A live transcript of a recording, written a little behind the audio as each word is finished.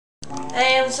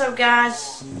what's up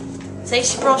guys?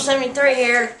 Stacy Pro 73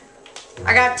 here.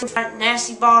 I got two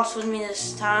nasty boss with me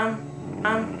this time.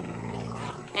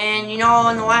 And you know,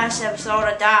 in the last episode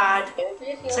I died.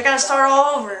 So I gotta start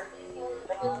all over.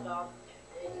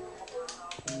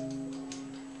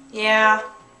 Yeah.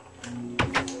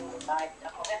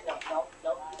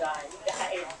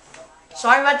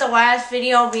 Sorry about the last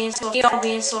video being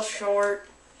so short.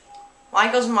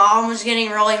 Michael's mom was getting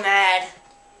really mad.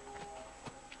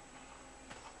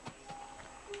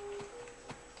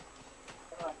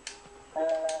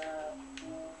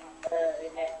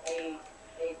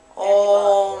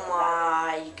 Oh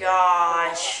my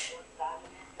gosh.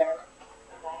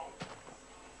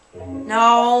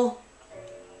 No.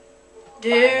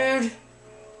 Dude.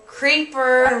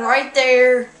 Creeper right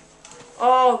there.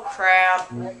 Oh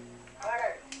crap.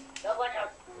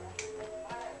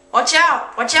 Watch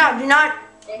out! Watch out! Do not.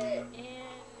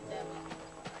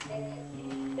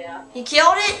 He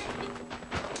killed it?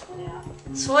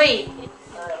 Sweet.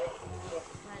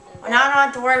 Well, now I don't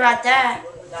have to worry about that.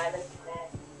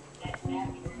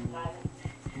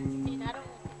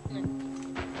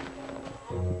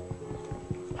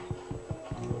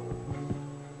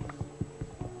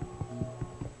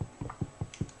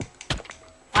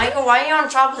 Michael, why are you on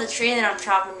top of the tree that I'm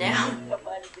chopping down?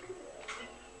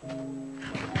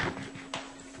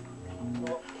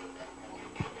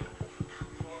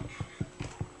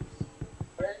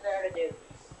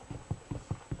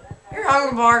 Your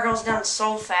hunger bar goes down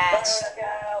so fast.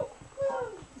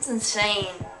 It's insane.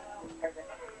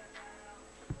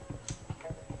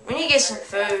 We need to get some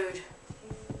food.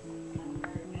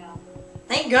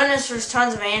 Thank goodness there's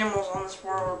tons of animals on this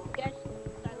world.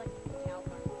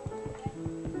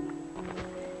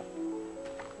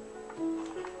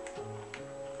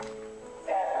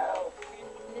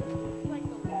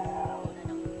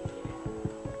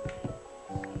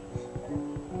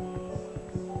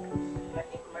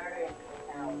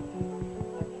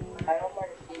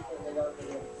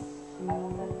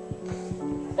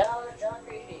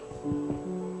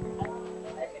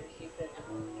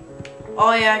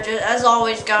 Oh yeah, just, as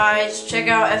always guys, check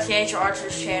out FTH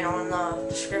Archer's channel in the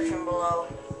description below.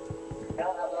 I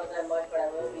don't upload that much, but I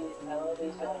will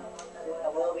be soon. I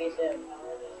will be soon.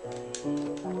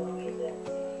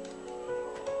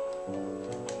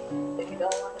 If you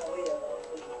don't want the video,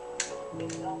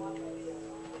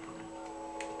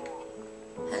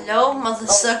 Hello, mother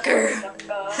sucker.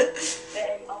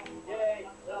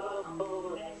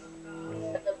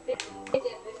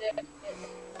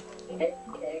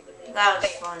 That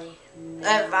was funny.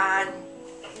 That Vine.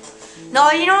 No,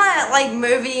 you know that like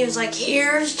movie? It was like,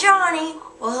 here's Johnny.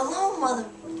 Well, hello, mother.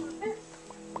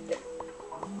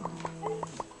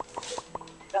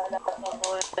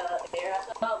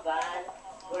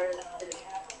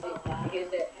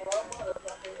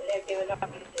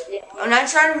 I'm not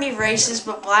trying to be racist,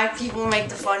 but black people make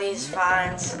the funniest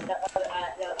vines.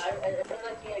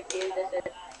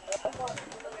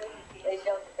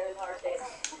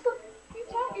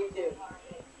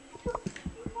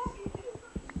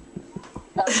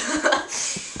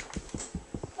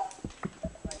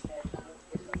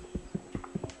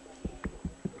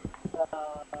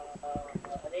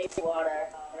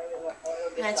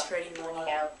 That's pretty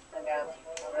funny.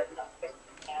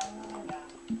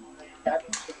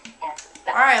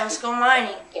 Alright, let's go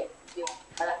mining.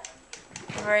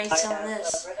 I've already done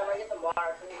this.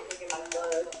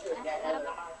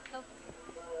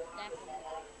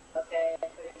 Okay,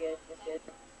 that's pretty good. That's good.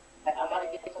 I'm about to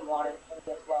get some water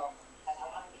as well.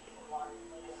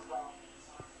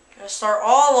 Gotta start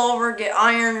all over, get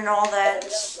iron and all that.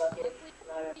 Just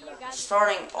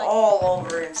starting all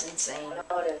over, it's insane.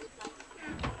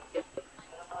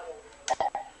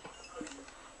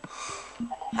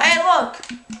 Hey, look!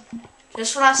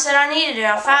 Just when I said I needed it,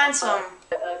 I found some.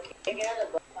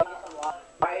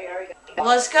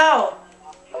 Let's go.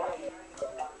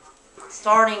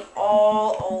 Starting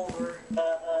all over.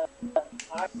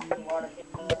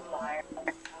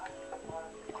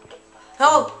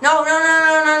 Oh, no,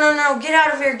 get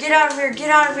out of here, get out of here, get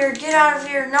out of here, get out of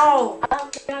here, no.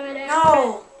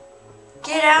 No.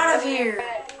 Get out of here.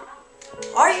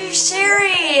 Are you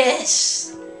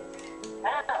serious?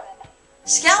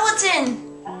 Skeleton.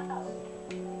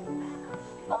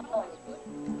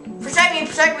 Protect me,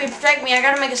 protect me, protect me. I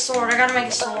gotta make a sword, I gotta make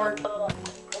a sword.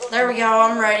 There we go,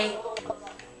 I'm ready.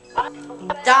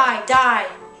 Die, die.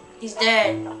 He's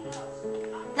dead.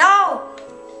 No!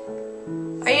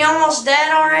 Are you almost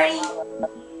dead already?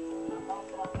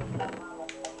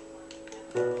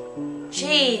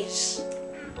 Jeez.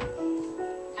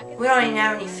 We don't even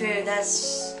have any food,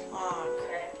 that's... Oh,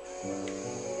 crap.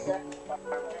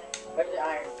 Where's the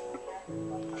iron?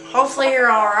 Hopefully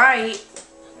you're alright.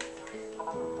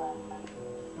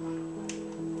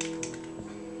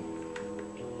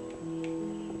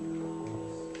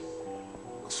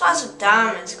 Let's find some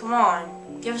diamonds. Come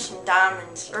on. Give us some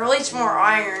diamonds. Or at least more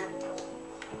iron.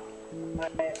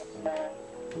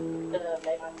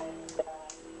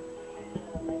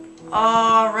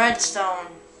 Redstone.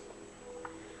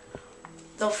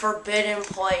 The forbidden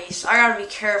place. I gotta be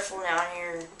careful down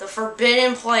here. The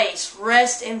forbidden place.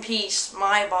 Rest in peace,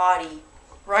 my body.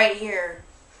 Right here.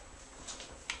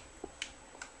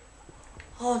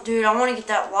 Oh, dude, I want to get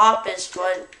that lapis,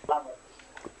 but...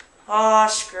 Oh,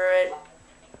 screw it.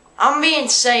 I'm being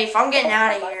safe. I'm getting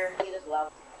out of here.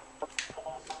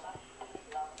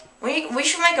 We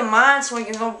should make a mine so we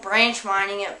can go branch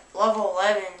mining at level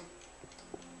 11.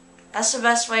 That's the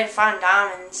best way to find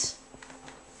diamonds.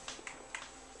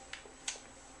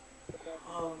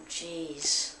 Oh,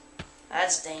 jeez.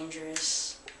 That's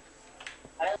dangerous.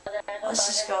 Let's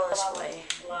just go this way.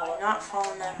 Do not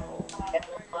fall in that hole.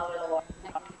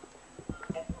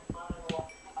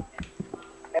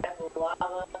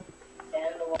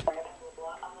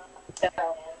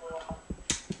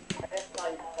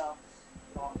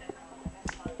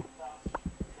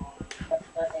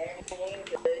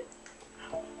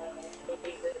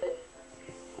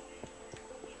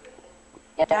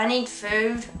 Do I need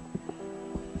food?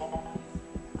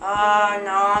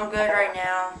 No, I'm good right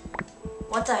now.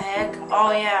 What the heck?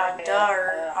 Oh yeah,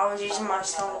 duh. I was using my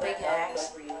stone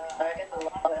pickaxe.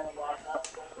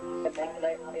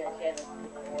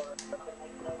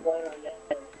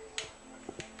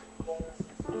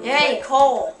 Yay,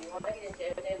 coal!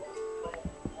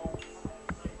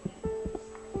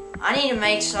 I need to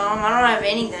make some. I don't have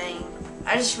anything.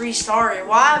 I just restarted.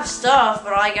 Well, I have stuff,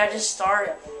 but like I just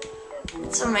started.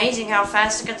 It's amazing how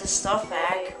fast I got the stuff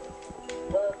back.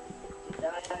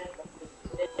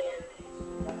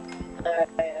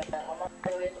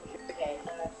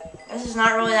 This is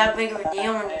not really that big of a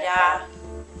deal when you die.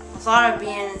 I thought it'd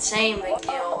be an insane big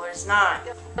deal, but it's not.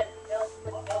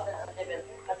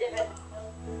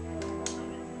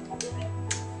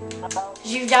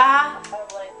 Did you die?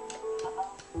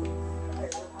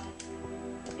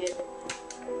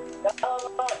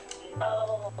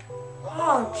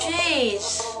 Oh,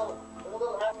 jeez.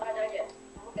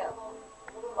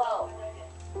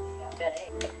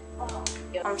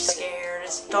 I'm scared.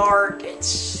 It's dark,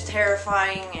 it's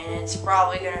terrifying, and it's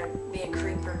probably gonna be a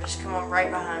creeper just coming right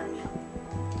behind me.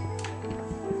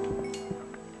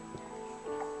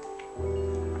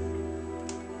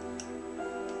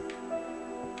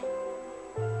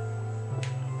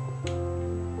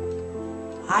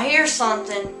 I hear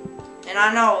something, and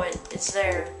I know it. It's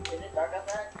there.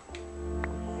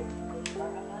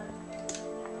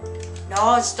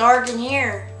 No, it's dark in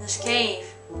here. This cave.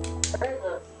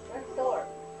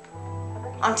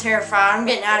 I'm terrified. I'm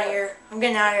getting out of here. I'm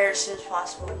getting out of here as soon as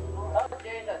possible.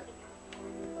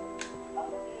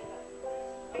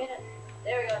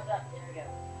 There we go.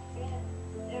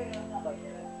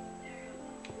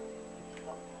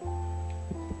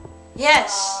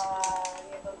 Yes.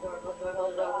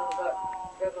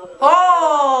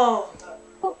 Oh!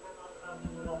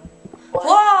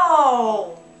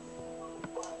 Whoa!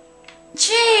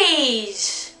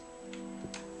 Jeez!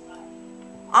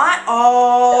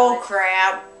 Oh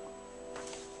crap.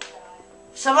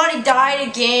 Somebody died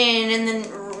again in the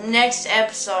next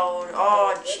episode.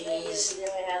 Oh jeez.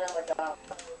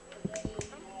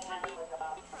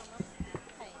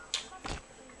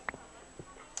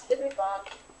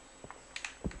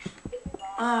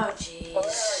 Oh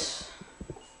jeez.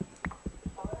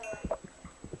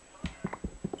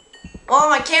 Well,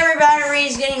 my camera battery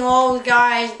is getting low,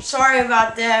 guys. Sorry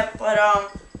about that, but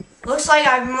looks like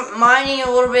I'm mining a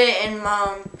little bit, and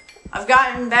I'm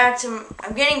getting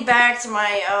back to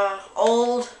my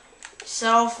old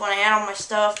self when I had all my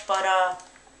stuff. But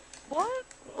What?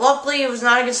 luckily, it was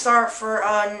not a good start for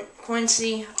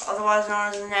Quincy, otherwise known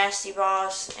as the Nasty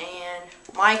Boss, and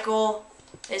Michael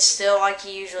is still like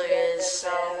he usually is. So,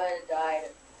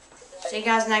 see you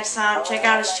guys next time. Check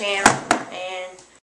out his channel.